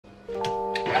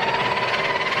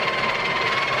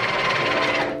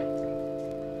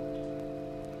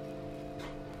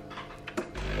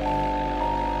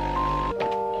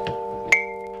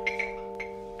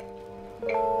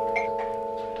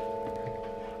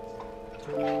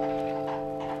Breakfast?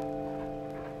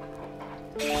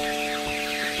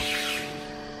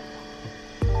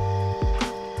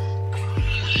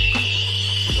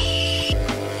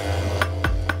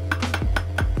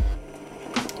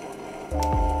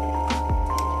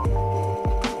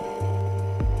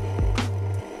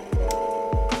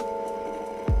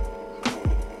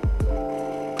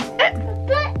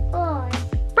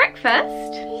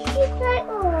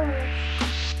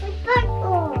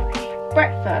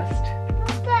 Breakfast.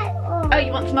 Oh,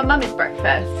 you want some of Mummy's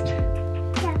breakfast?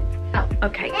 Yeah. Oh,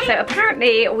 okay. So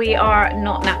apparently we are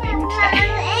not napping today.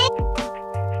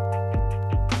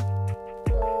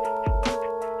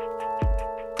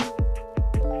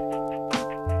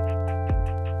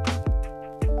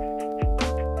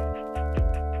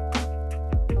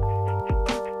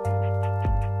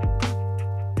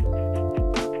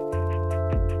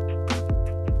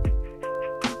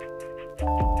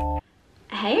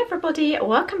 Hey everybody,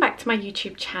 welcome back to my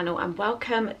YouTube channel and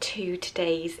welcome to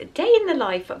today's day in the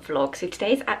life vlog. So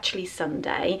today's actually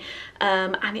Sunday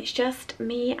and it's just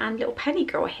me and little Penny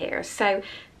girl here. So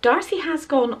Darcy has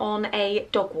gone on a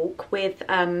dog walk with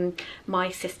my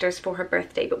sisters for her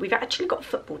birthday, but we've actually got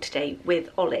football today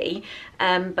with Ollie,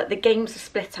 but the games are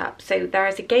split up. So there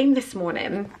is a game this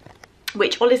morning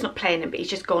which Ollie's not playing in, but he's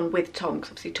just gone with Tom because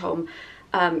obviously Tom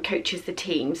coaches the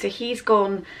team. So he's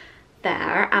gone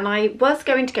there and I was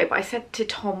going to go, but I said to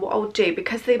Tom what I'll do,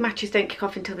 because the matches don't kick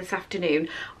off until this afternoon,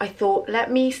 I thought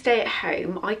let me stay at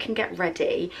home, I can get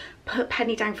ready, put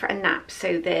Penny down for a nap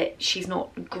so that she's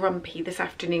not grumpy this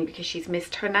afternoon because she's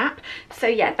missed her nap. So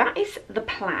yeah, that is the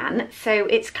plan. So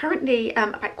it's currently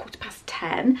about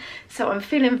 10:15, so I'm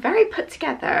feeling very put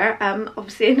together.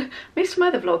 Obviously in most of my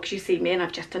other vlogs you see me and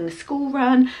I've just done the school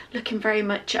run, looking very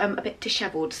much a bit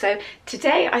dishevelled. So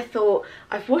today I thought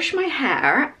I've washed my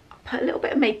hair, put a little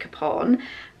bit of makeup on,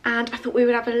 and I thought we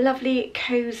would have a lovely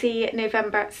cozy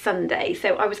November Sunday.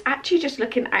 So I was actually just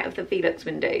looking out of the Velux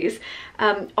windows.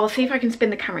 I'll see if I can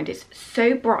spin the camera. It's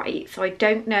so bright, so I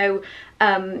don't know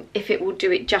if it will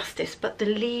do it justice, but the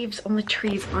leaves on the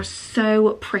trees are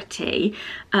so pretty.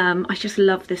 I just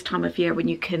love this time of year when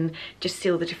you can just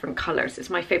see all the different colours.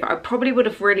 It's my favourite. I probably would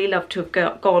have really loved to have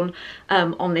gone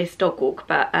on this dog walk,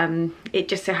 but it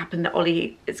just so happened that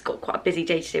Ollie has got quite a busy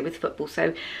day today with football,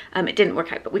 so it didn't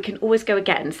work out, but we can always go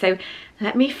again. So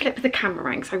let me flip the camera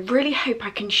around, because I really hope I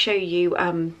can show you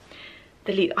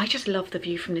the lead. I just love the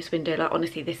view from this window. Like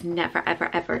honestly, this never ever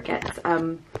ever gets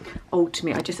old to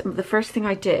me. The first thing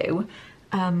I do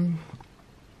when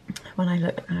I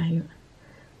look out,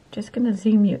 just gonna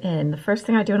zoom you in, the first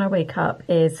thing I do when I wake up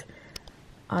is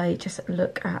I just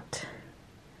look at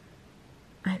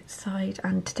outside,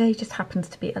 and today just happens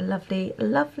to be a lovely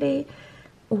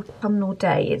autumnal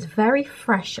day. It's very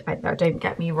fresh out there, don't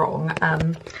get me wrong.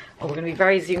 Oh, we're going to be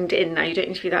very zoomed in now. You don't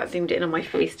need to be that zoomed in on my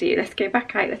face, do you? Let's go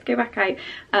back out, let's go back out.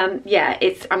 Yeah,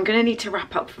 I'm going to need to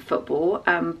wrap up for football,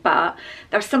 but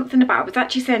there's something about, I was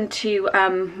actually saying to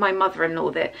my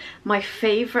mother-in-law that my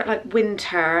favourite like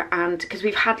winter, and because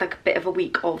we've had like a bit of a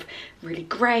week of really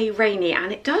grey, rainy,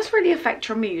 and it does really affect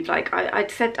your mood. Like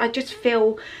I'd said, I just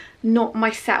feel not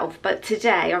myself, but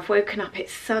today I've woken up,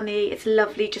 it's sunny, it's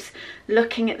lovely, just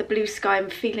looking at the blue sky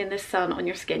and feeling the sun on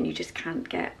your skin. You just can't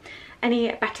get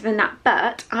any better than that.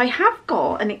 But I have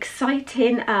got an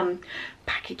exciting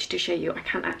package to show you. I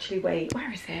can't actually wait.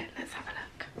 Where is it? Let's have a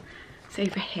look. It's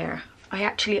over here. I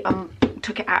actually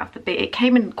took it out of the big, it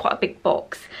came in quite a big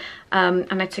box,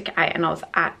 and I took it out and I was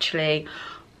actually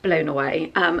blown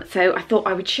away. So I thought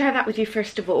I would share that with you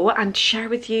first of all, and share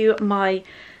with you my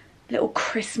little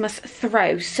Christmas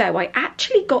throw. So I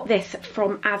actually got this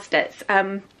from Asda's,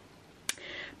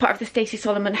 part of the Stacey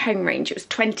Solomon home range. It was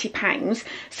 £20.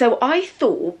 So I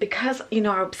thought, because you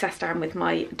know how obsessed I am with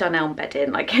my Dunelm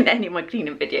bedding, like in any of my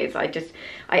cleaning videos,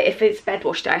 if it's bed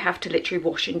wash day, I have to literally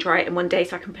wash and dry it in one day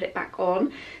so I can put it back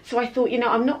on. So I thought, you know,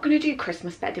 I'm not going to do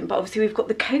Christmas bedding, but obviously we've got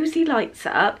the cozy lights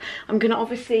up. I'm going to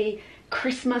obviously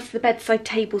Christmas the bedside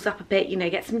tables up a bit, you know,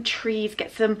 get some trees,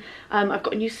 get some I've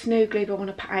got a new snow globe I want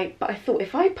to put out, but I thought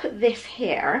if I put this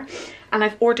here, and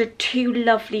I've ordered 2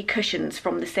 lovely cushions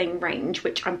from the same range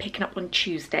which I'm picking up on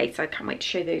Tuesday, so I can't wait to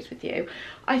show those with you.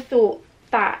 I thought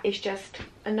that is just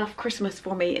enough Christmas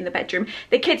for me in the bedroom.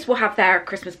 The kids will have their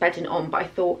Christmas bedding on, but I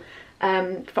thought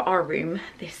for our room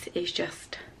this is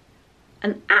just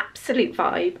an absolute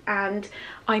vibe. And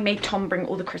I made Tom bring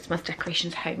all the Christmas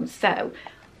decorations home, so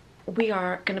we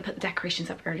are going to put the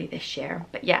decorations up early this year.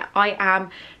 But yeah, I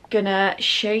am gonna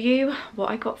show you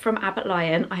what I got from Abbott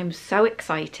Lyon. I am so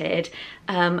excited,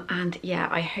 and yeah,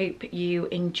 I hope you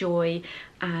enjoy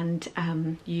and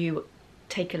you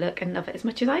take a look and love it as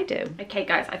much as I do. Okay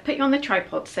guys, I've put you on the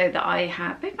tripod so that I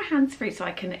have both my hands free so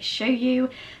I can show you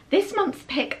this month's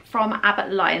pick from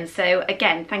Abbott Lyon. So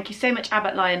again, thank you so much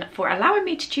Abbott Lyon for allowing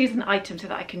me to choose an item so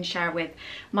that I can share with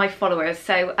my followers.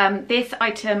 So this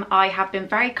item I have been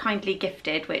very kindly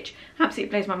gifted, which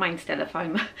absolutely blows my mind still if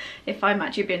I'm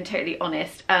actually being totally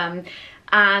honest.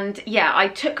 And yeah, I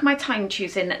took my time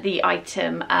choosing the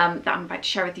item that I'm about to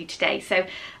share with you today. So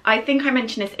I think I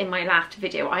mentioned this in my last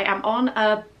video. I am on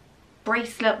a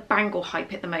bracelet bangle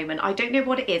hype at the moment. I don't know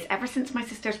what it is. Ever since my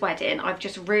sister's wedding, I've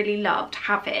just really loved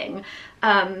having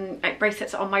like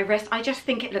bracelets on my wrist. I just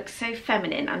think it looks so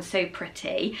feminine and so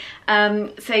pretty.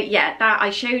 So yeah, that I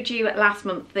showed you last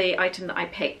month the item that I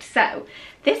picked. So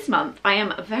this month I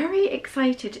am very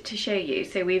excited to show you.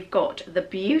 So we've got the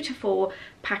beautiful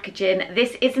packaging.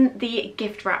 This isn't the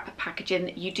gift wrap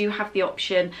packaging. You do have the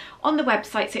option on the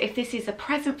website. So if this is a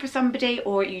present for somebody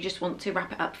or you just want to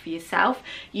wrap it up for yourself,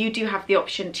 you do have the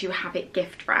option to have it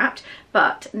gift wrapped.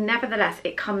 But nevertheless,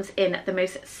 it comes in the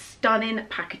most stunning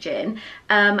packaging,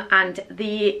 and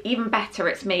even better,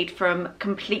 it's made from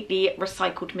completely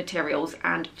recycled materials,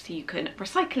 and so you can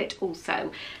recycle it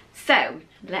also. So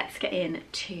let's get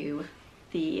into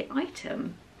the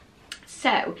item.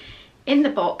 So in the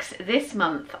box this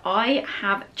month I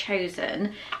have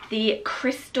chosen the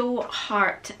Crystal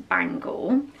Heart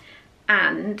Bangle,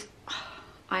 and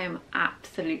I am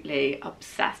absolutely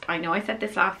obsessed. I know I said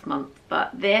this last month,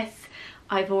 but this,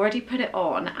 I've already put it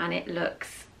on and it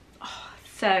looks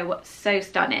so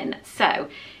stunning. So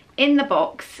in the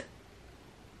box,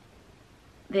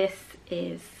 this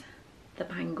is the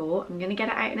bangle. I'm going to get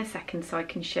it out in a second so I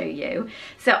can show you.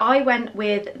 So I went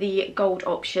with the gold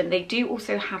option. They do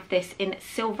also have this in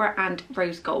silver and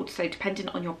rose gold, so depending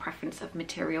on your preference of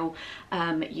material,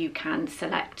 you can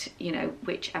select, you know,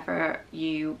 whichever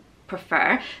you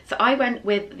prefer. So I went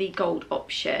with the gold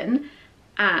option,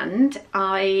 and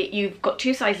you've got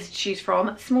two sizes to choose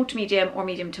from, small to medium or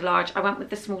medium to large. I went with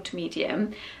the small to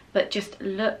medium, but just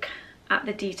look at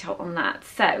the detail on that.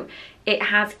 So it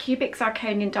has cubic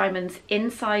zirconian diamonds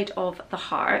inside of the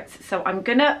hearts. So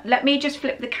let me just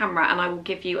flip the camera and I will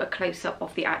give you a close-up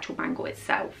of the actual bangle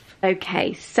itself.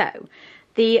 Okay, so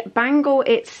the bangle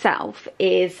itself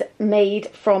is made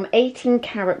from 18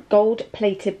 karat gold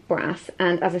plated brass,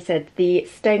 and as I said, the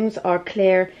stones are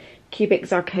clear cubic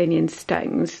zirconian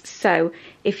stones. So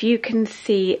if you can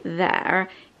see there,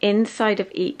 inside of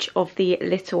each of the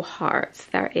little hearts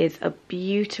there is a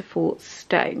beautiful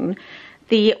stone.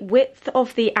 The width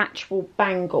of the actual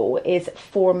bangle is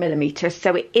 4mm,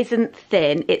 so it isn't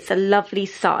thin. It's a lovely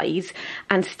size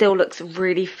and still looks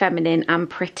really feminine and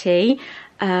pretty.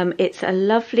 It's a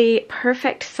lovely,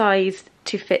 perfect size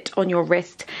to fit on your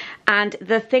wrist. And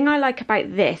the thing I like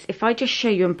about this, if I just show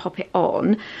you and pop it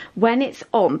on, when it's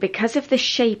on, because of the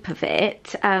shape of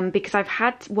it, because I've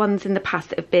had ones in the past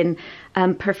that have been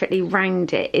perfectly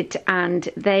rounded and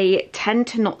they tend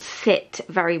to not sit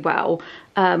very well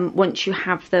once you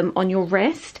have them on your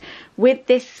wrist. With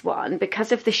this one,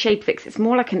 because of the shape of it, it's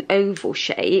more like an oval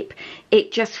shape,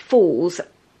 it just falls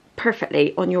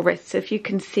perfectly on your wrist. So if you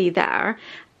can see there,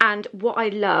 and what I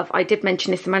love, I did mention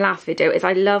this in my last video, is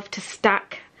I love to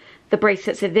stack the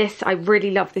bracelets of this. I really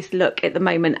love this look at the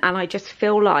moment, and I just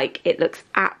feel like it looks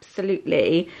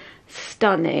absolutely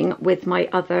stunning with my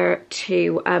other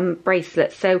two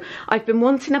bracelets. So I've been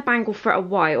wanting a bangle for a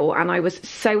while, and I was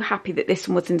so happy that this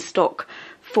one was in stock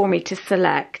for me to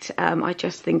select. I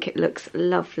just think it looks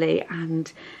lovely,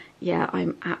 and yeah,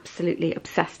 I'm absolutely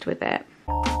obsessed with it.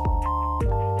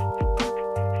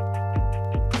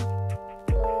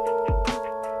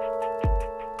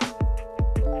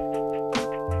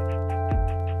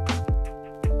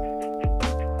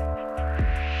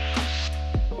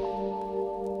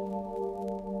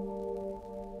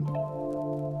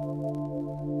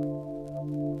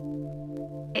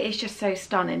 It's just so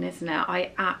stunning, isn't it?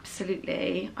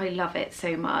 I love it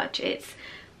so much. It's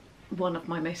one of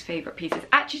my most favourite pieces.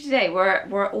 Actually today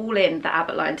we're all in the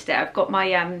Abbott Lyon today. I've got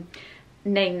my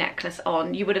name necklace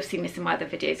on. You would have seen this in my other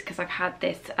videos because I've had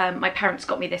this, my parents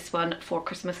got me this one for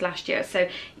Christmas last year. So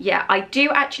yeah, I do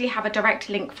actually have a direct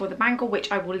link for the bangle,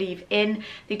 which I will leave in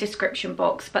the description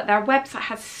box, but their website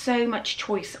has so much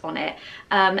choice on it.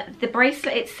 The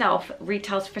bracelet itself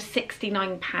retails for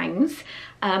 £69,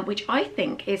 which I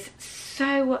think is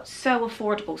so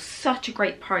affordable, such a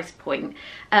great price point.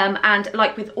 And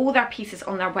like with all their pieces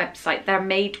on their website, they're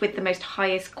made with the most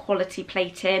highest quality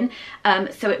plating,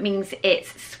 so it means It's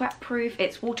sweat proof,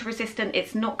 it's water resistant,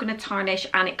 it's not going to tarnish,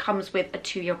 and it comes with a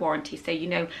 2-year warranty. So you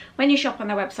know, when you shop on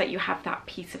their website, you have that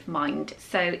peace of mind.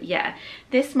 So yeah,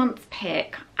 this month's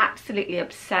pick, absolutely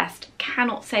obsessed,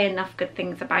 cannot say enough good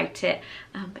things about it.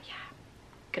 But yeah,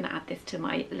 gonna add this to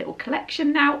my little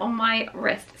collection now on my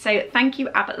wrist. So thank you,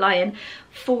 Abbott Lyon,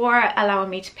 for allowing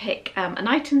me to pick an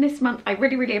item this month. I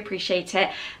really appreciate it.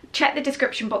 Check the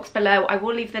description box below. I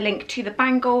will leave the link to the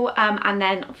bangle, and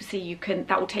then obviously you can,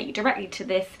 that will take you directly to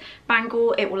this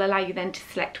bangle. It will allow you then to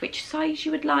select which size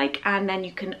you would like, and then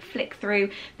you can flick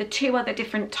through the 2 other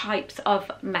different types of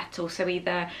metal, so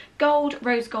either gold,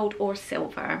 rose gold, or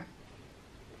silver.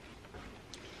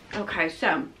 Okay,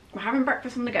 so we're having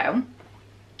breakfast on the go,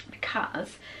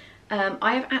 because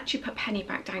I have actually put Penny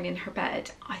back down in her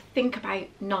bed, I think about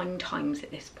 9 times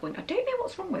at this point. I don't know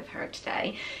what's wrong with her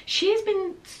today. She has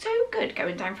been so good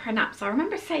going down for her naps. I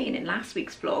remember saying in last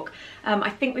week's vlog, I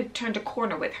think we've turned a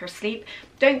corner with her sleep.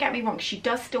 Don't get me wrong, she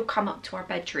does still come up to our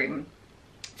bedroom.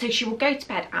 So she will go to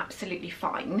bed absolutely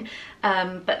fine,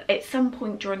 but at some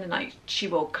point during the night she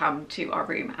will come to our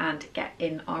room and get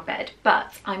in our bed.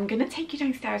 But I'm going to take you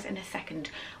downstairs in a second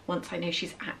once I know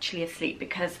she's actually asleep,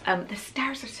 because the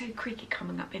stairs are so creaky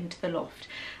coming up into the loft.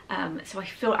 So I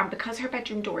feel, and because her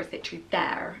bedroom door is literally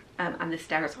there and the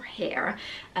stairs are here,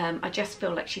 I just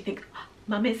feel like she thinks, oh,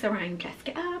 Mum is around, let's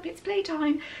get up, it's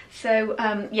playtime. So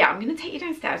yeah, I'm going to take you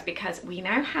downstairs because we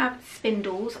now have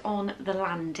spindles on the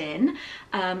landing,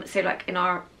 so like in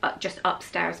our just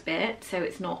upstairs bit, so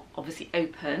it's not obviously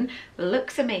open. It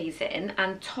looks amazing,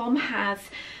 and Tom has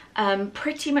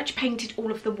pretty much painted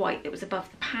all of the white that was above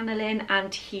the panelling,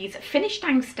 and he's finished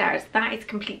downstairs. That is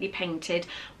completely painted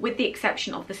with the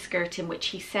exception of the skirting, which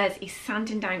he says he's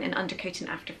sanding down and undercoating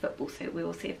after football, so we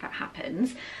will see if that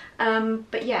happens.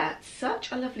 But yeah,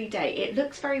 such a lovely day. It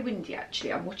looks very windy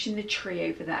actually. I'm watching the tree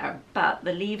over there, but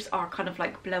the leaves are kind of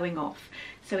like blowing off,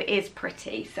 so it is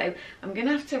pretty. So I'm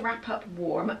gonna have to wrap up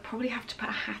warm, probably have to put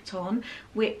a hat on,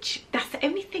 which that's the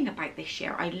only thing about this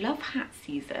year. I love hat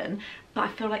season, but I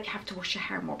feel like you have to wash your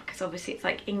hair more because obviously it's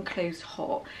like enclosed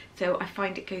hot, so I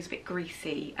find it goes a bit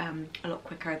greasy a lot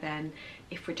quicker than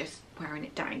if we're just wearing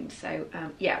it down. So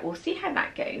yeah, we'll see how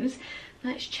that goes.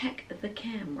 Let's check the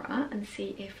camera and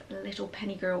see if little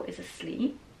Penny girl is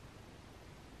asleep.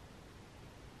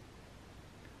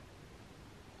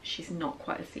 She's not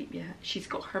quite asleep yet. She's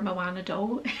got her Moana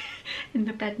doll in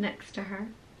the bed next to her.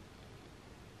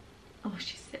 Oh,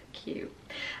 she's so cute.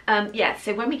 Yeah,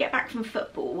 so when we get back from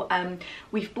football,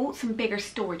 we've bought some bigger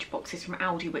storage boxes from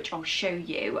Aldi, which I'll show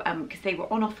you, because they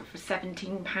were on offer for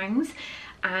 £17.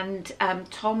 And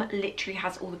Tom literally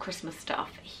has all the Christmas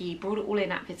stuff. He brought it all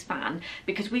in out of his van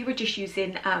because we were just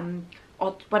using,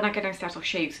 when I go downstairs I'll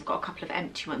show you, because I've got a couple of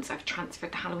empty ones. I've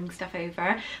transferred the Halloween stuff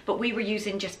over, but we were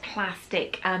using just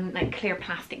plastic, like clear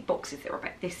plastic boxes that were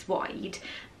about this wide.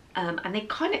 And they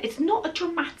kind of, it's not a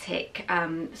dramatic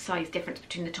size difference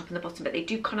between the top and the bottom, but they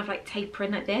do kind of like taper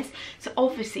in like this. So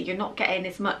obviously you're not getting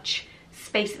as much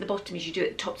space at the bottom as you do at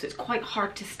the top, so it's quite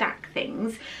hard to stack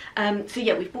things. So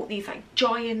yeah, we've bought these like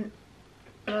giant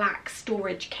black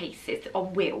storage cases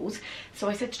on wheels. So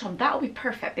I said to Tom, that'll be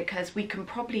perfect because we can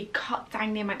probably cut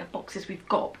down the amount of boxes we've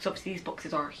got, because obviously these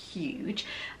boxes are huge.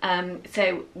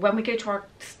 So when we go to our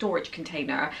storage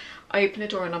container, I open the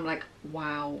door and I'm like,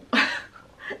 wow.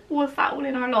 Was that all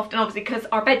in our loft? And obviously because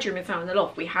our bedroom is now in the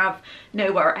loft, we have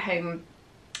nowhere at home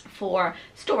for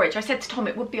storage. I said to Tom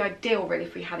it would be ideal really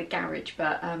if we had a garage,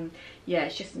 but yeah,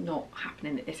 it's just not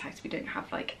happening at this house. We don't have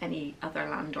like any other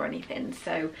land or anything,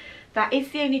 so that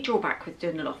is the only drawback with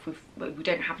doing the loft. We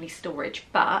don't have any storage,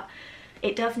 but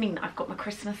it does mean that I've got my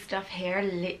Christmas stuff here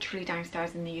literally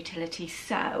downstairs in the utility.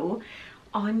 So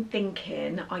I'm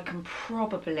thinking I can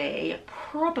probably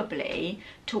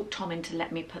talk Tom into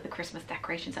letting me put the Christmas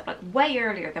decorations up like way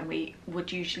earlier than we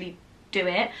would usually do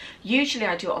it. Usually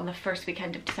I do it on the first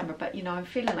weekend of December, but you know, I'm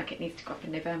feeling like it needs to go up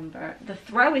in November. The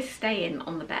throw is staying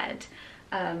on the bed,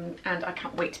 and I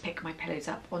can't wait to pick my pillows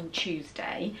up on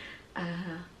Tuesday,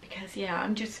 because yeah,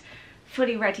 I'm just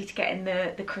fully ready to get in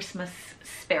the Christmas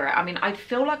spirit. I mean, I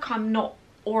feel like I'm not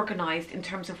organised in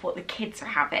terms of what the kids are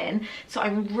having, so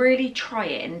I'm really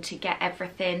trying to get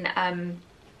everything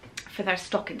for their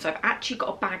stockings. So I've actually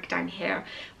got a bag down here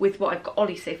with what I've got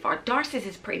Ollie so far. Darcy's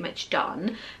is pretty much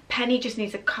done. Penny just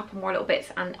needs a couple more little bits,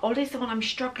 and Ollie's the one I'm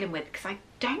struggling with because I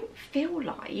don't feel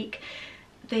like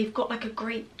they've got like a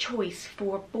great choice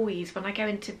for boys. When I go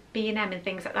into B&M and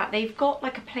things like that, they've got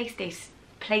like a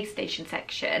PlayStation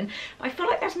section, but I feel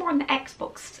like there's more in the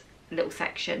Xbox little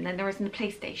section than there is in the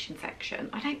PlayStation section.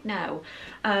 I don't know.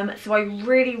 So I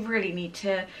really need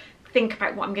to think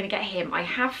about what I'm going to get him, I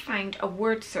have found a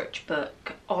word search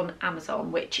book on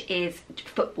Amazon which is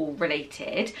football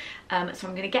related, so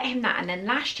I'm going to get him that. And then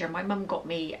last year my mum got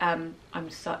me, I'm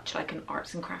such like an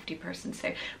arts and crafty person,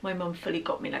 so my mum fully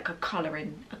got me like a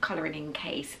colouring in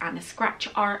case and a scratch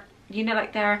art, you know,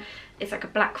 like there it's like a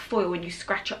black foil and you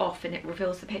scratch it off and it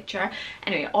reveals the picture.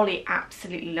 Anyway, Ollie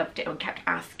absolutely loved it and kept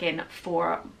asking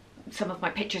for some of my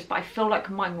pictures, but I feel like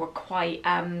mine were quite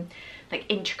like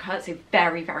intricate, so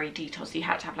very, very detailed, so you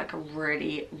had to have like a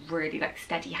really, really like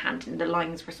steady hand, and the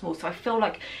lines were small, so I feel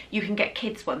like you can get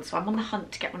kids ones, so I'm on the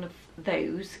hunt to get one of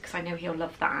those because I know he'll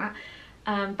love that.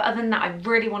 But other than that, I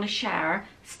really want to share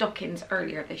stockings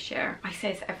earlier this year. I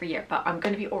say this every year, but I'm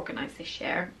going to be organised this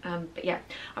year. But yeah,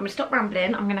 I'm going to stop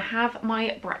rambling. I'm going to have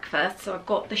my breakfast. So I've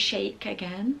got the shake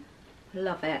again.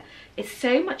 Love it. It's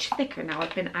so much thicker now.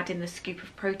 I've been adding the scoop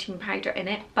of protein powder in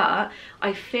it, but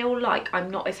I feel like I'm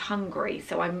not as hungry,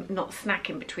 so I'm not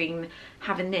snacking between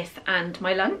having this and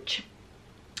my lunch.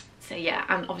 So yeah,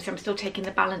 and obviously I'm still taking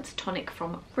the Balance Tonic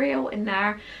from Real in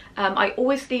there. I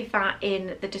always leave that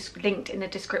in the linked in the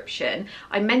description.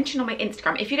 I mentioned on my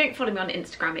Instagram, if you don't follow me on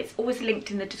Instagram, it's always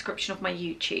linked in the description of my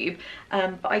YouTube.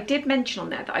 But I did mention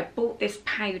on there that I bought this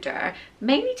powder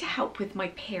mainly to help with my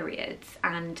periods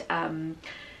and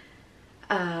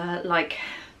like,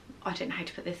 I don't know how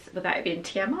to put this without it being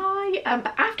TMI,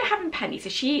 but after having Penny, so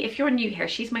if you're new here,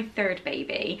 she's my third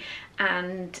baby,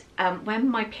 and when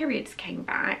my periods came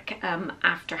back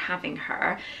after having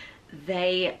her,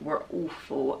 they were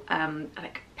awful,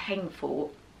 like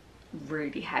painful,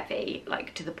 really heavy,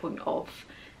 like to the point of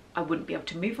I wouldn't be able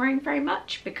to move around very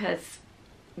much because,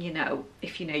 you know,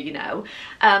 if you know, you know.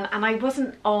 And I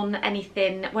wasn't on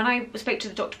anything. When I spoke to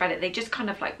the doctor about it, they just kind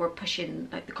of like were pushing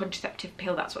like the contraceptive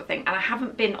pill, that sort of thing, and I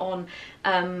haven't been on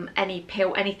any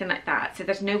pill, anything like that, so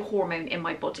there's no hormone in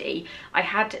my body. I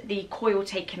had the coil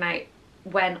taken out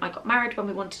when I got married, when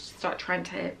we wanted to start trying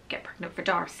to get pregnant for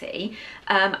Darcy,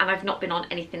 and I've not been on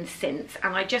anything since.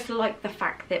 And I just like the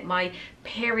fact that my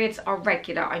periods are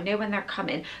regular. I know when they're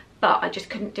coming, but I just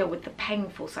couldn't deal with the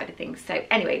painful side of things. So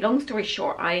anyway, long story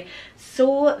short, I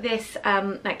saw this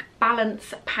like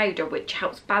balance powder which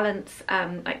helps balance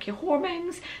like your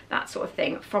hormones, that sort of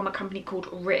thing, from a company called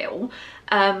Real.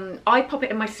 I pop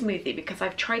it in my smoothie because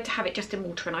I've tried to have it just in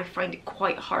water and I find it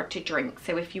quite hard to drink.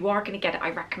 So if you are going to get it, I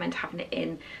recommend having it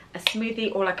in a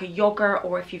smoothie or like a yogurt,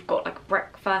 or if you've got like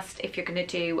breakfast, if you're going to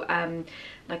do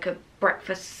like a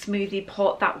breakfast smoothie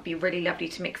pot, that would be really lovely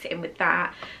to mix it in with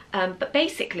that. But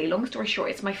basically, long story short,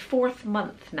 it's my 4th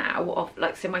month now of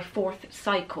like, so my 4th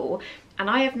cycle, and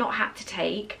I have not had to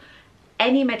take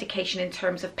any medication in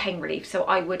terms of pain relief. So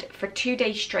I would, for 2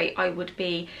 days straight, I would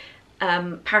be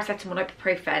paracetamol,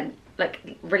 ibuprofen,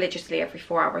 like religiously every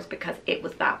 4 hours because it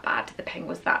was that bad, the pain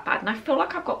was that bad. And I feel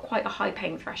like I've got quite a high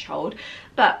pain threshold,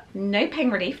 but no pain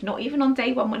relief, not even on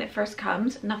day 1 when it first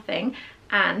comes, nothing.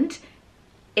 And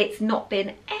it's not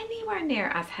been anywhere near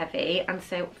as heavy, and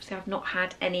so obviously I've not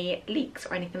had any leaks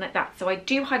or anything like that. So I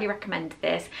do highly recommend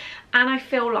this, and I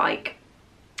feel like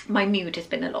my mood has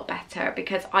been a lot better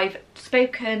because I've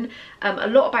spoken a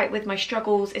lot about with my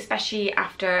struggles, especially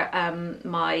after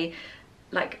my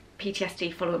like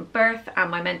PTSD following birth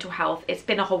and my mental health. It's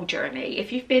been a whole journey.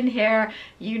 If you've been here,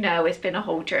 you know it's been a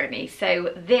whole journey.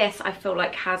 So this, I feel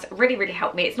like, has really, really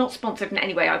helped me. It's not sponsored in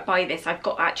any way. I buy this, I've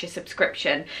got actually a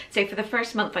subscription. So for the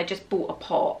first month I just bought a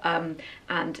pot,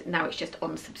 and now it's just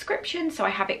on subscription. So I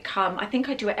have it come, I think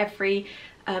I do it every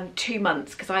 2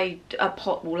 months because a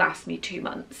pot will last me 2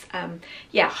 months.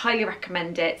 Yeah, highly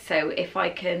recommend it. So if I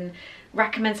can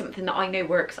recommend something that I know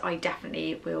works, I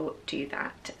definitely will do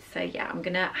that. So yeah, I'm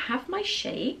gonna have my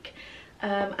shake,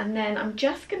 and then I'm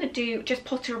just gonna just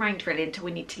potter around really until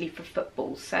we need to leave for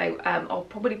football. So I'll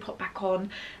probably pop back on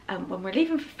when we're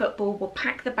leaving for football. We'll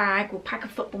pack the bag, we'll pack a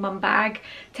football mum bag,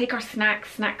 take our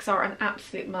snacks. Snacks are an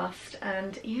absolute must,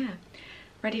 and yeah,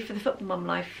 ready for the football mum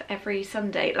life every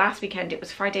Sunday. Last weekend it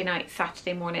was Friday night,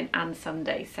 Saturday morning and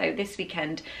Sunday. So this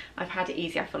weekend I've had it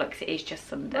easy, I feel like, because it is just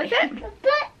Sunday.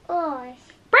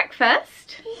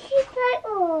 Breakfast?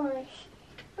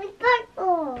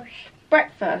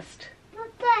 Breakfast?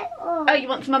 Oh, you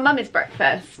want some of Mummy's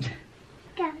breakfast?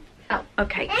 Yeah. Oh,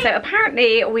 okay. So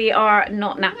apparently we are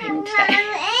not napping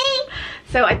today.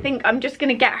 So I think I'm just going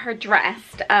to get her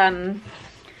dressed and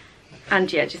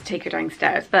yeah, just take her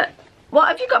downstairs. But what,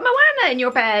 have you got Moana in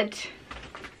your bed?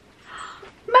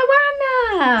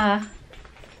 Moana!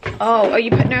 Oh, are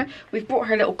you putting her? We've brought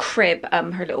her little crib,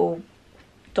 her little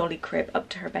dolly crib up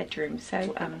to her bedroom.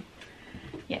 So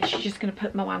yeah, she's just going to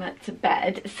put Moana to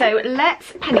bed. So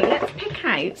Penny, let's pick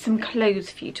out some clothes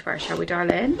for you to wear, shall we,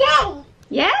 darling? Yeah.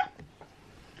 Yeah?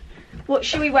 What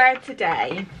should we wear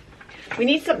today? We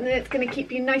need something that's going to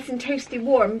keep you nice and toasty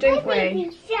warm, don't we?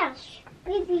 Baby dress.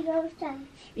 Baby dress.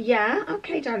 Yeah,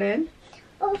 okay, darling.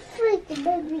 Oh, sweet, the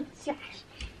baby dress.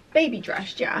 Baby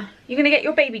dress, yeah. You're going to get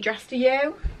your baby dress, do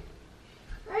you?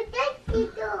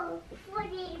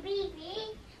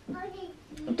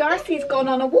 Darcy's gone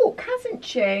on a walk, hasn't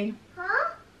she?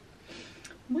 Huh?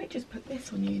 I might just put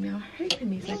this on you now, hoping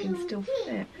these leggings still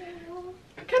fit.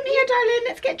 Come here, darling,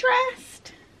 let's get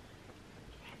dressed.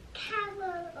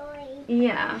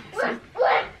 Yeah. So,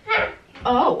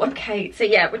 oh, okay. So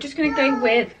yeah, we're just going to go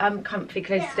with comfy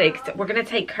clothes today. So we're going to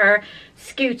take her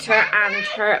scooter and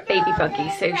her baby buggy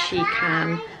so she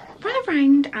can run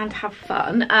around and have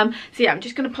fun. So yeah, I'm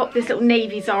just going to pop this little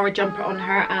navy Zara jumper on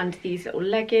her and these little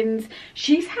leggings.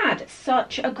 She's had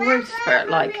such a growth spurt,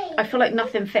 like I feel like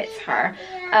nothing fits her.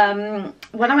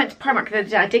 When I went to Primark the other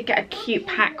day, I did get a cute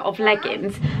pack of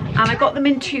leggings and I got them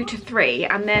in 2 to 3,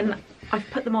 and then I've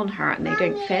put them on her and they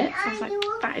don't fit, so I was like,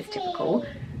 that is typical.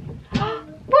 What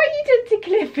are you doing to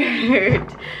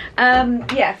Clifford?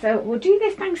 Yeah, so we'll do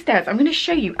this downstairs. I'm going to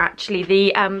show you actually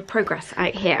the progress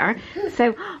out here.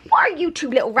 So what are you two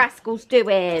little rascals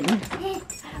doing?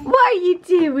 What are you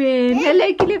doing?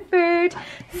 Hello, Clifford.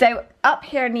 So up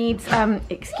here needs,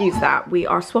 excuse that, we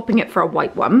are swapping it for a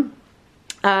white one.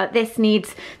 This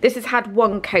has had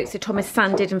 1 coat, so Thomas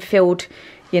sanded and filled,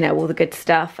 you know, all the good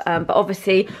stuff. But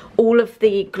obviously all of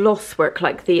the gloss work,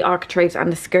 like the architraves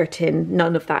and the skirting,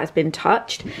 none of that has been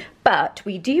touched. But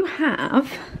we do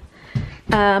have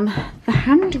the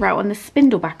handrail and the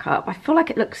spindle back up. I feel like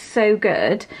it looks so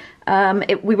good.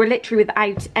 We were literally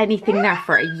without anything there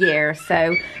for a year,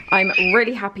 so I'm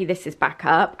really happy this is back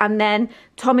up. And then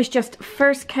Thomas just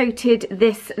first coated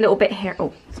this little bit here.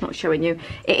 Oh, it's not showing you.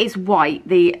 It is white.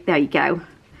 There you go.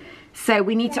 So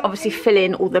we need to obviously fill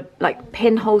in all the like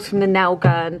pinholes from the nail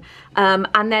gun,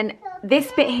 and then this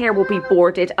bit here will be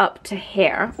boarded up to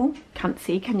here. Oh, can't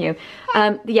see, can you?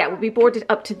 Yeah, will be boarded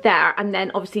up to there, and then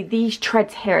obviously these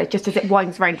treads here, just as it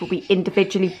winds around, will be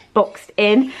individually boxed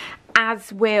in,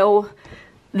 as will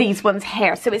these ones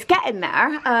here. So it's getting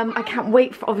there. I can't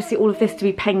wait for obviously all of this to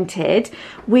be painted.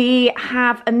 We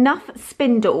have enough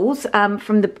spindles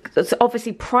from the, so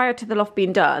obviously prior to the loft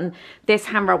being done, this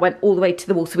handrail went all the way to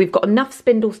the wall, so we've got enough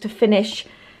spindles to finish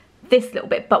this little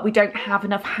bit, but we don't have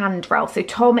enough handrail. So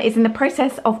Tom is in the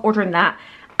process of ordering that,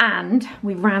 and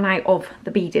we ran out of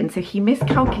the beading, so he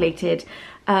miscalculated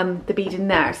the beading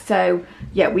there. So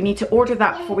yeah, we need to order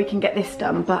that before we can get this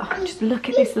done. But just look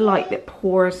at this light that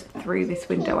pours through this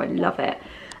window. I love it.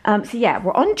 So yeah,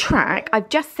 we're on track. I've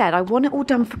just said I want it all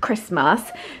done for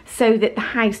Christmas so that the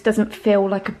house doesn't feel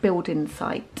like a building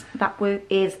site. That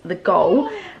is the goal.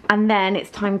 And then it's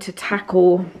time to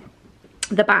tackle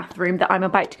the bathroom that I'm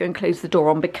about to go and close the door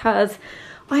on, because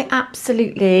I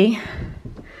absolutely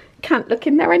can't look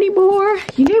in there anymore.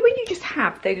 You know when you just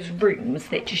have those rooms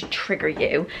that just trigger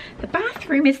you? The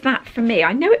bathroom is that for me.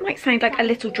 I know it might sound like a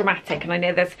little dramatic, and I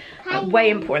know there's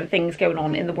way important things going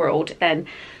on in the world than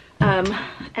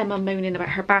Emma moaning about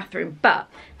her bathroom, but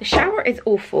the shower is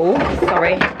awful.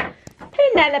 Sorry.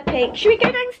 Penelope, should we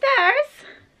go downstairs?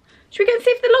 Should we go and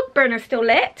see if the log burner's still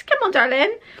lit? Come on,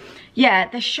 darling. Yeah,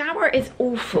 the shower is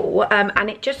awful, and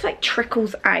it just like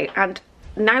trickles out, and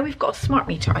now we've got a smart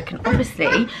meter, I can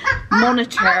obviously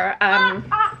monitor,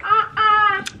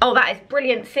 oh, that is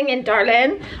brilliant singing,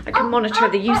 darling. I can monitor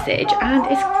the usage, and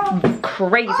it's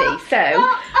crazy. So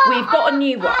we've got a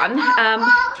new one,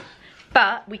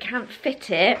 but we can't fit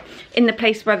it in the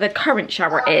place where the current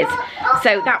shower is.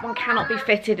 So that one cannot be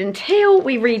fitted until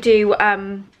we redo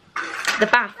the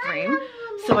bathroom.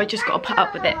 So I just got to put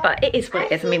up with it, but it is what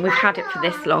it is. I mean, we've had it for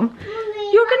this long.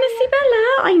 You're going to see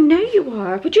Bella? I know you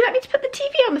are. Would you like me to put the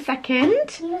TV on a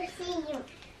second?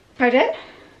 Pardon?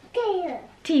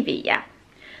 TV, yeah.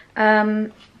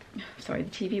 Sorry,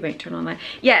 the TV won't turn on there.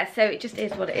 Yeah, so it just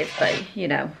is what it is, but you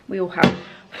know, we all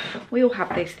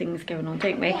have those things going on,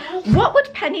 don't we? What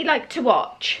would Penny like to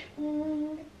watch?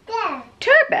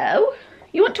 Turbo?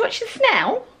 You want to watch the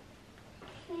Snell?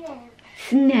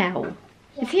 Snell.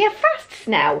 Is he a fast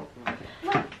Snell?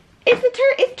 Is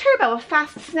Turbo a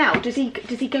fast Snell? Does he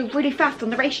go really fast on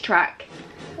the racetrack?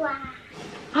 Wow.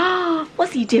 Ah,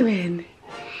 what's he doing?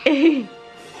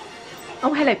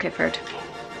 Oh, hello, Clifford.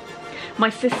 My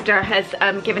sister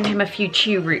has given him a few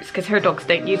chew routes because her dogs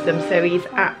don't use them, so he's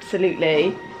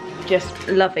absolutely just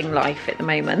loving life at the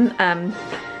moment.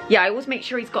 Yeah, I always make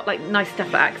sure he's got like nice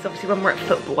stuff like that, because obviously when we're at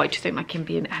football, I just don't like him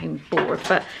being at home bored.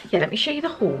 But yeah, let me show you the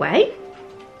hallway.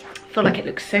 I feel like it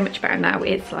looks so much better now.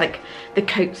 It's like the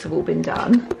coats have all been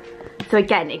done. So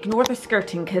again, ignore the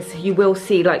skirting because you will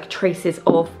see like traces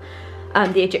of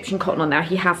the Egyptian cotton on there.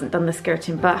 He hasn't done the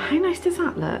skirting, but how nice does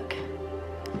that look?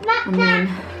 And then,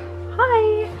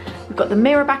 hi! We've got the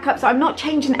mirror back up, so I'm not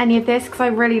changing any of this because I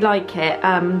really like it.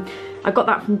 I got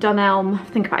that from Dunelm, I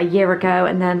think about a year ago,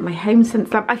 and then my home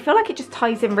scents lamp. I feel like it just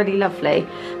ties in really lovely.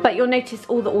 But you'll notice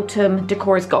all the autumn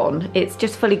decor is gone. It's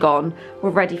just fully gone. We're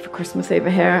ready for Christmas over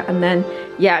here. And then,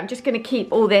 yeah, I'm just going to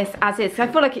keep all this as is. I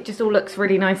feel like it just all looks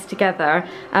really nice together.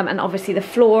 And obviously the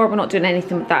floor, we're not doing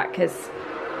anything with that because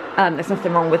there's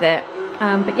nothing wrong with it.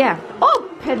 But yeah. Oh,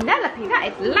 Penelope,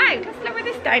 that is loud. Let's lower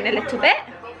this down a little bit.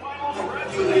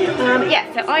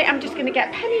 Yeah, so I am just going to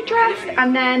get Penny dressed,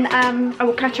 and then I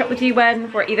will catch up with you when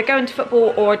we're either going to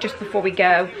football or just before we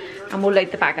go, and we'll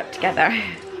load the bag up together.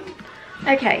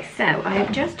 Okay, so I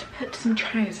have just put some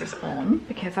trousers on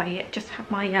because I just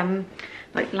have my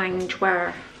like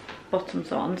loungewear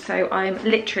bottoms on, so I'm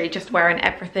literally just wearing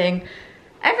everything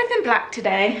black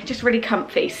today, just really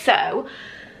comfy. So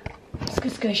I'm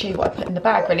just going to show you what I put in the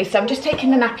bag really. So I'm just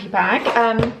taking the nappy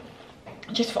bag,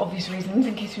 just for obvious reasons,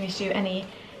 in case we need to do any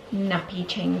nappy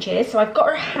changes. So I've got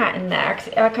her hat in there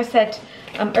because, like I said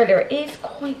earlier, it is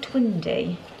quite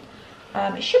windy.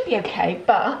 It should be okay,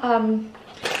 but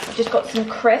I've just got some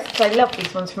crisps. I love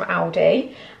these ones from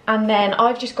Aldi. And then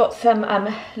I've just got some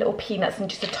little peanuts in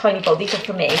just a tiny bowl. These are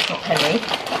for me, not Penny.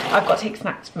 I've got to take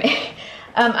snacks for me.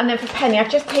 And then for Penny, I've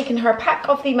just taken her a pack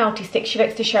of the Melty Sticks. She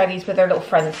likes to share these with her little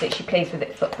friends that she plays with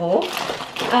at football.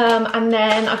 And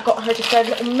then I've got her just a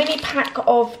little mini pack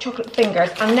of chocolate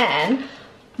fingers. And then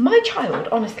my child,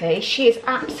 honestly, she is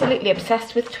absolutely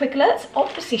obsessed with Twiglets.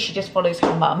 Obviously, she just follows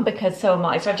her mum because so am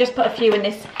I. So I've just put a few in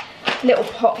this little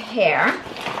pot here.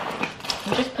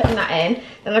 I'm just putting that in.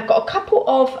 Then I've got a couple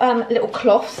of little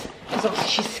cloths because obviously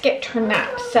she skipped her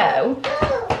nap. So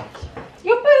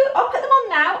your boot, I'll put them on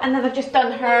now, and then I've just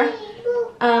done her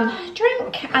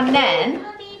drink, and then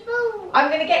I'm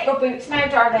going to get your boots now,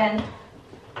 darling.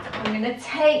 I'm going to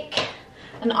take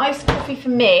an iced coffee for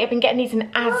me. I've been getting these in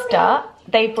Asda.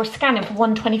 They were scanning for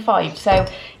 £1.25. So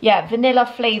yeah,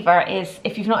 vanilla flavour is,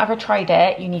 if you've not ever tried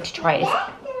it, you need to try it.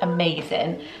 It's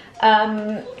amazing.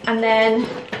 And then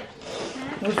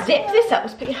we'll zip this up.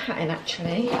 Let's put your hat in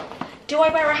actually. Do I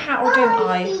wear a hat or don't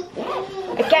I?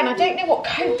 Again, I don't know what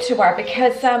coat to wear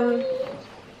because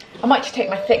I might just take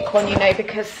my thick one, you know,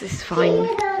 because it's fine.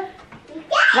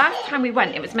 Last time we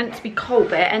went, it was meant to be cold,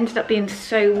 but it ended up being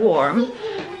so warm.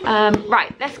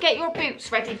 Right, let's get your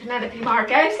boots ready, Penelope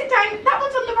Margot. Sit down. That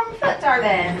one's on the wrong foot,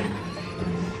 darling.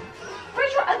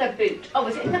 Where's your other boot? Oh,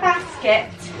 is it in the basket?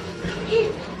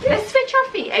 Let's switch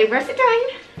our feet over. Sit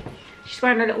down. She's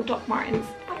wearing her little Doc Martens.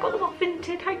 I've got them off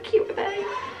Vinted. How cute are they?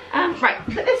 Right,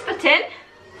 put this foot in.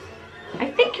 I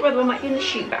think your other one might be in the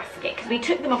shoe basket because we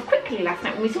took them off quickly last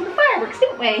night when we saw the fireworks,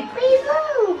 didn't we?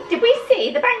 Did we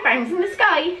see the bang bangs in the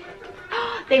sky?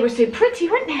 They were so pretty,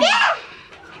 weren't they? Yeah.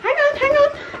 Hang on, hang on.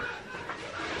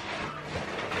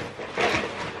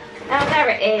 Oh, there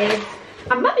it is.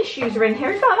 And Mummy's shoes are in here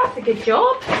as well. That's a good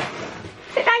job.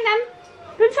 Sit down then.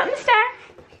 Go and sit on the stair.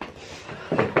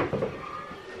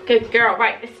 Good girl.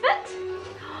 Right, this foot.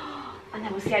 And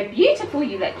then we'll see how beautiful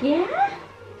you look, yeah?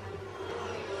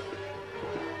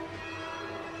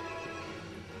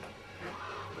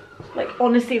 Like,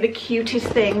 honestly, the cutest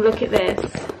thing. Look at this.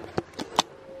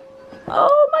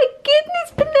 Oh my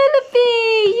goodness,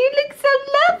 Penelope! You look so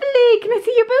lovely. Can I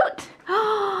see your boot?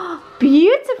 Oh,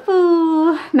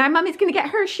 beautiful. Now Mummy's going to get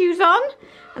her shoes on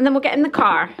and then we'll get in the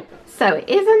car. So it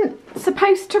isn't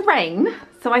supposed to rain,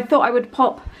 so I thought I would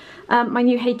pop my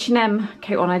new H&M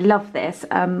coat on. I love this.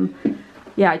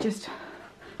 Yeah,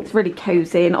 it's really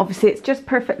cozy, and obviously it's just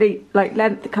perfectly like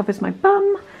length. It covers my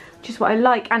bum, which is what I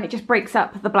like, and it just breaks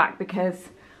up the black because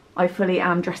I fully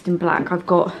am dressed in black. I've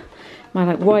got my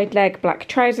like wide leg black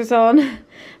trousers on,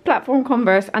 platform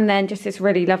Converse, and then just this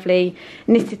really lovely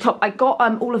knitted top. I got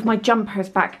all of my jumpers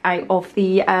back out of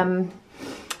the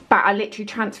but I literally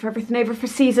transfer everything over for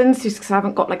seasons just because I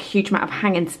haven't got like a huge amount of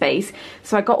hanging space.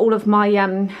 So I got all of my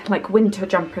like winter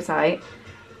jumpers out,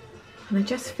 and I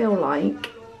just feel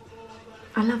like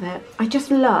I love it. I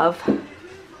just love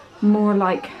more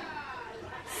like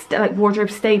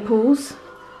wardrobe staples.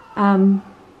 But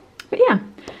yeah,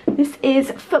 this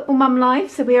is Football Mum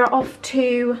Life, so we are off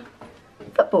to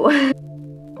football.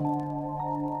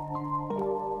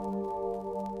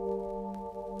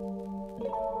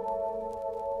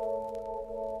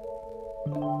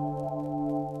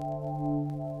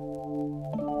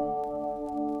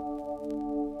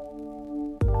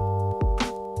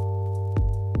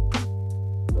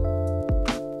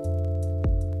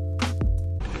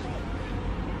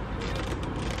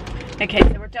 Okay,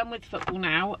 so we're done with football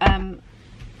now.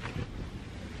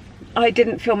 I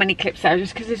didn't film any clips there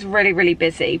just because it's really, really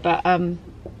busy. But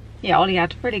yeah, Ollie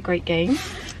had a really great game.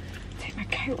 Take my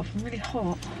coat off, I'm really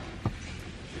hot.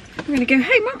 We're gonna go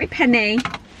home, aren't we, Penny?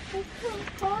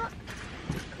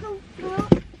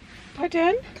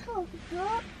 Pardon?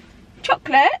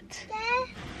 Chocolate?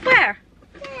 Where?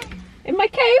 In my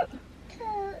coat?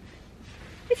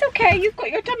 It's okay, you've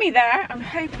got your dummy there. I'm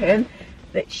hoping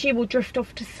that she will drift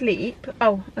off to sleep.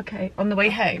 Oh, okay, on the way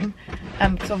home.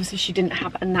 Because obviously she didn't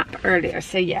have a nap earlier.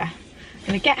 So yeah, I'm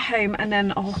gonna get home and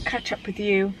then I'll catch up with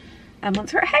you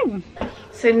once we're at home.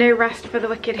 So no rest for the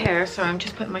wicked hair, so I'm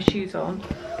just putting my shoes on.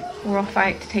 We're off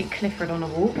out to take Clifford on a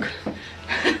walk.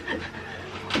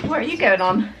 Where are you going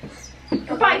on?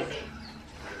 Your bike?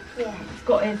 Yeah. He's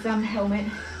got his helmet,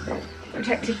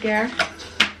 protective gear.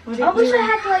 I wish I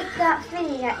had like that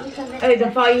thingy that you can. Oh,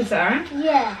 the visor?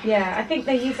 Yeah. Yeah, I think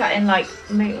they use that in like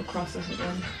motocross or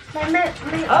something.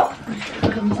 Oh!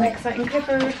 Comes an exciting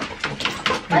Clifford.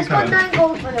 I scored 9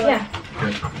 goals by the way.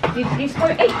 Yeah. You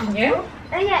scored 8, didn't you?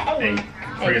 Oh yeah, 8.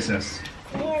 3 assists.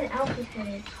 Me and Alfie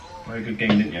scored. Very good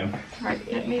game, didn't you? Right,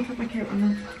 let me put my coat on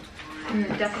then. I'm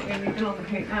definitely going to be on the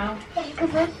coat now.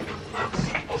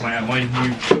 Might have my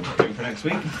new football coat for next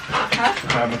week. Huh?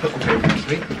 I have my football coat for next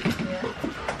week. Yeah.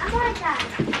 I like that.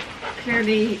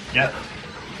 Clearly, Yep.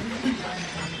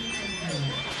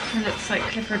 it looks like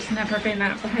Clifford's never been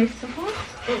out of the house before.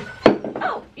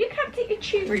 Oh, you can't take your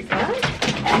chew bud.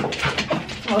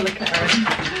 Oh, look at her.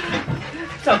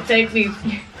 Stop, don't move.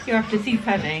 You have to see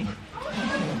Penny.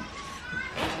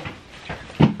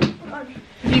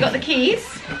 Have you got the keys?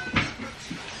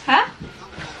 Huh?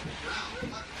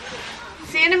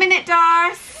 See you in a minute,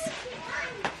 Darce.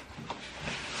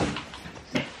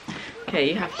 Okay,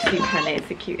 you have to see Penny. It's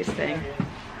the cutest thing.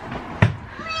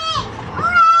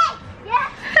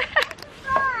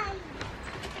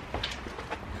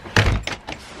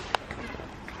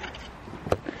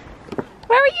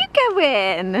 Where are you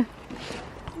going?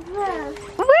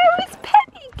 Where is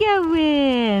Penny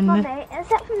going? Mommy,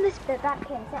 except from this bit back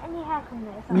here, is there any hair from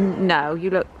this? No, you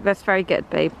look, that's very good,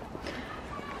 babe.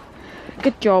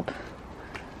 Good job.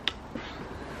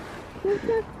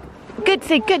 Good,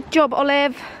 say good job,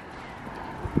 Olive.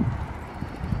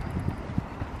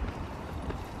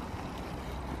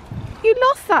 You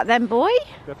lost that then, boy.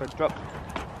 Drop.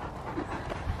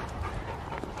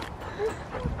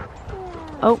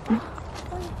 Oh.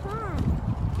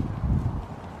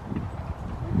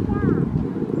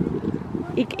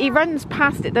 He runs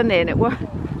past it, doesn't he? And it was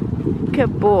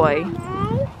good boy.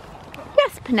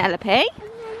 Yes, Penelope.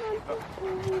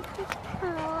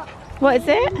 What is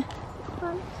it?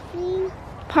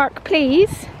 Park,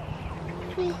 please.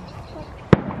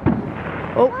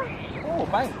 Oh. Oh,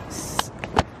 thanks.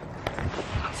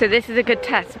 So this is a good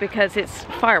test because it's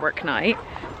firework night,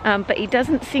 but he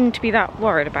doesn't seem to be that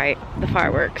worried about the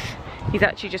fireworks. He's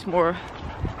actually just more,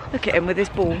 look at him with his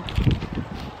ball.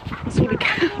 That's all he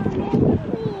can.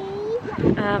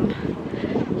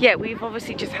 Yeah, we've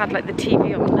obviously just had like the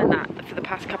TV on and that for the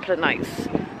past couple of nights,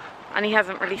 and he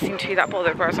hasn't really seemed to be that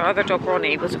bothered, whereas our other dog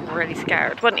Ronnie was really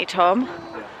scared, wasn't he, Tom?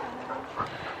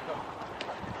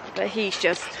 But he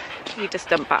just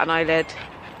don't bat an eyelid.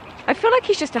 I feel like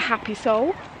he's just a happy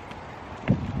soul.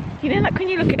 You know, like when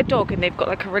you look at a dog and they've got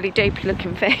like a really dopey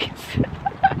looking face.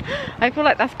 I feel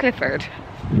like that's Clifford.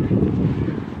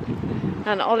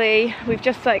 And Ollie, we've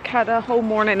just like had a whole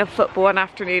morning of football and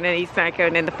afternoon, and he's now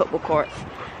going in the football courts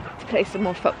to play some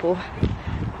more football.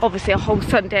 Obviously a whole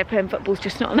Sunday playing football is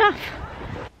just not enough.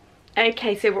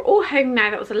 Okay, so we're all home now.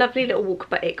 That was a lovely little walk,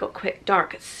 but it got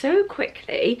dark so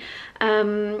quickly.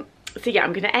 So yeah,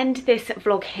 I'm going to end this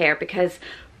vlog here because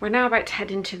we're now about to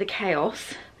head into the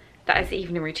chaos. That is the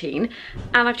evening routine.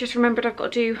 And I've just remembered I've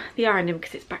got to do the ironing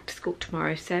because it's back to school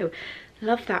tomorrow. So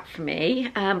love that for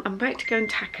me. I'm about to go and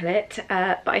tackle it,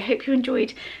 but I hope you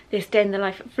enjoyed this day in the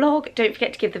life vlog. Don't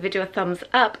forget to give the video a thumbs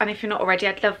up, and if you're not already,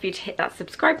 I'd love for you to hit that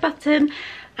subscribe button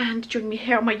and join me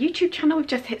here on my YouTube channel. We've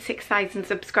just hit 6,000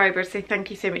 subscribers, so thank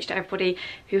you so much to everybody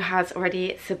who has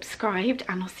already subscribed,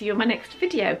 and I'll see you on my next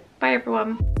video. Bye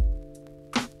everyone.